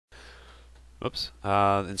Oops,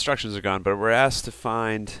 the instructions are gone, but we're asked to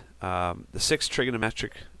find the 6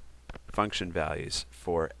 trigonometric function values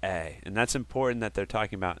for a. And that's important that they're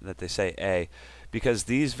talking about, that they say a, because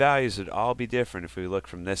these values would all be different if we look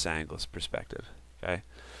from this angle's perspective. Okay.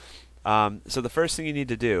 So the first thing you need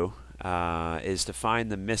to do is to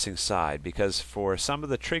find the missing side, because for some of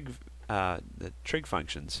the trig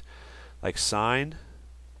functions, like sine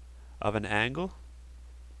of an angle,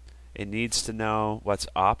 it needs to know what's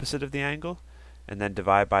opposite of the angle and then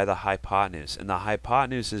divide by the hypotenuse. And the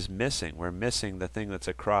hypotenuse is missing. We're missing the thing that's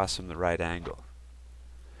across from the right angle.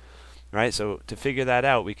 Right? So to figure that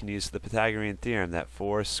out, we can use the Pythagorean theorem that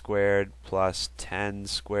 4 squared plus 10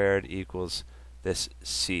 squared equals this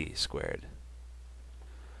c squared.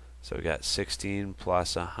 So we got 16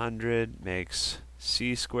 plus 100 makes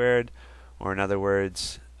c squared, or in other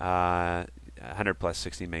words, 100 plus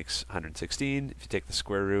 16 makes 116. If you take the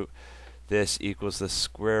square root, this equals the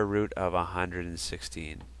square root of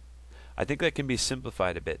 116. I think that can be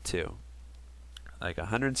simplified a bit too. Like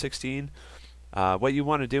 116, what you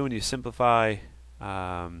want to do when you simplify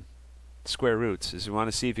square roots is you want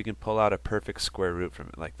to see if you can pull out a perfect square root from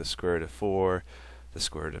it, like the square root of 4, the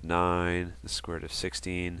square root of 9, the square root of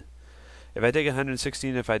 16. If I take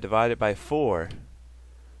 116, if I divide it by 4,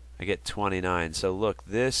 I get 29. So look,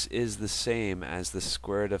 this is the same as the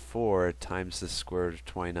square root of 4 times the square root of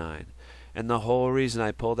 29. And the whole reason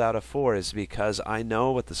I pulled out a 4 is because I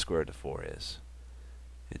know what the square root of 4 is.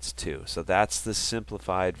 It's 2. So that's the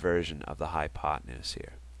simplified version of the hypotenuse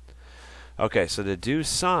here. Okay, so to do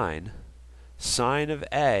sine of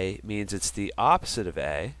A means it's the opposite of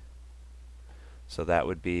A. So that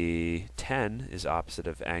would be 10 is opposite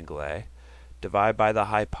of angle A. Divide by the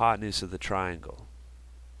hypotenuse of the triangle.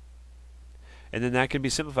 And then that can be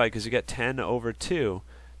simplified because you get 10 over 2.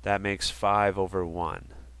 That makes 5 over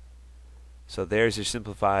 1. So there's your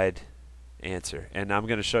simplified answer. And I'm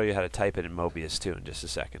going to show you how to type it in Mobius too in just a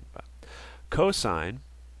second. But cosine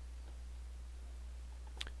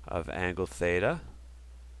of angle theta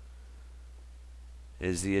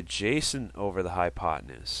is the adjacent over the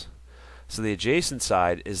hypotenuse. So the adjacent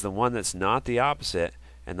side is the one that's not the opposite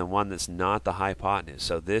and the one that's not the hypotenuse.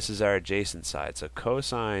 So this is our adjacent side. So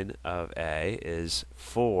cosine of A is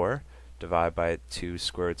 4 divided by 2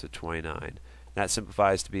 square roots of 29. That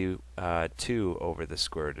simplifies to be 2 over the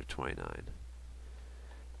square root of 29.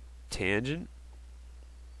 Tangent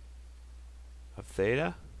of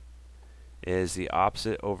theta is the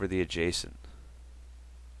opposite over the adjacent.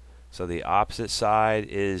 So the opposite side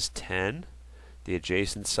is 10. The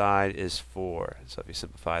adjacent side is 4. So if you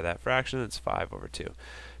simplify that fraction, it's 5 over 2.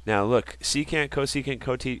 Now look, secant, cosecant,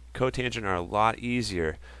 cotangent are a lot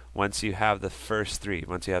easier once you have the first 3,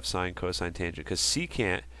 once you have sine, cosine, tangent, because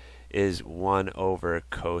secant is 1 over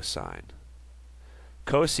cosine.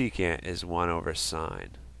 Cosecant is 1 over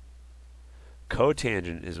sine.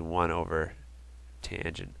 Cotangent is 1 over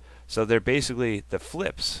tangent. So they're basically the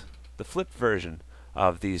flips, the flipped version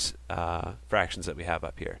of these fractions that we have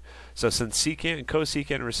up here. So since secant and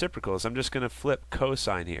cosecant are reciprocals, I'm just going to flip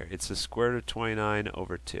cosine here. It's the square root of 29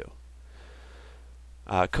 over 2.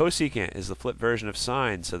 Cosecant is the flip version of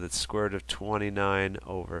sine, so that's square root of 29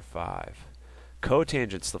 over 5.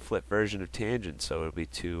 Cotangent's the flip version of tangent, so it'll be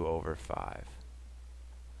 2 over 5.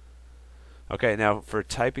 Okay, now for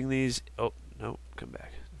typing these, oh no, come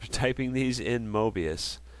back. For typing these in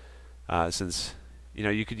Mobius, since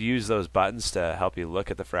you could use those buttons to help you look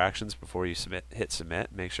at the fractions before you hit submit,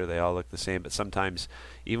 make sure they all look the same. But sometimes,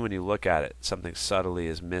 even when you look at it, something subtly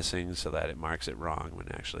is missing, so that it marks it wrong when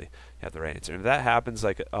actually you have the right answer. And if that happens,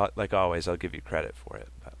 like always, I'll give you credit for it.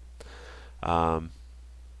 But,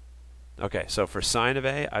 okay, so for sine of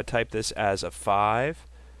A, I type this as a 5,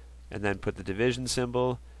 and then put the division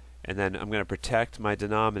symbol, and then I'm going to protect my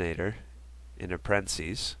denominator in a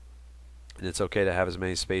parentheses. And it's okay to have as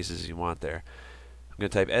many spaces as you want there. I'm going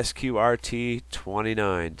to type SQRT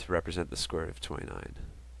 29 to represent the square root of 29.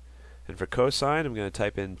 And for cosine, I'm going to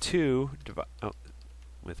type in 2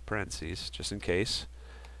 with parentheses, just in case.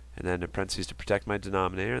 And then a parentheses to protect my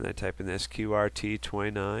denominator, and then I type in SQRT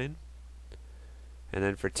 29. And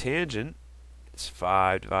then for tangent, it's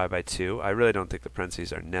 5 divided by 2. I really don't think the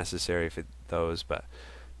parentheses are necessary for those, but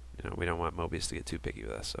we don't want Mobius to get too picky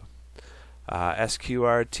with us. So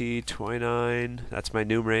SQRT 29, that's my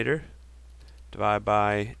numerator. Divide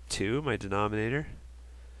by 2, my denominator.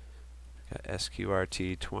 Got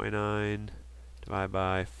SQRT 29 divided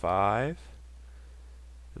by 5.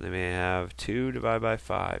 And then we have 2 divided by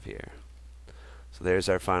 5 here. So there's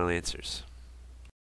our final answers.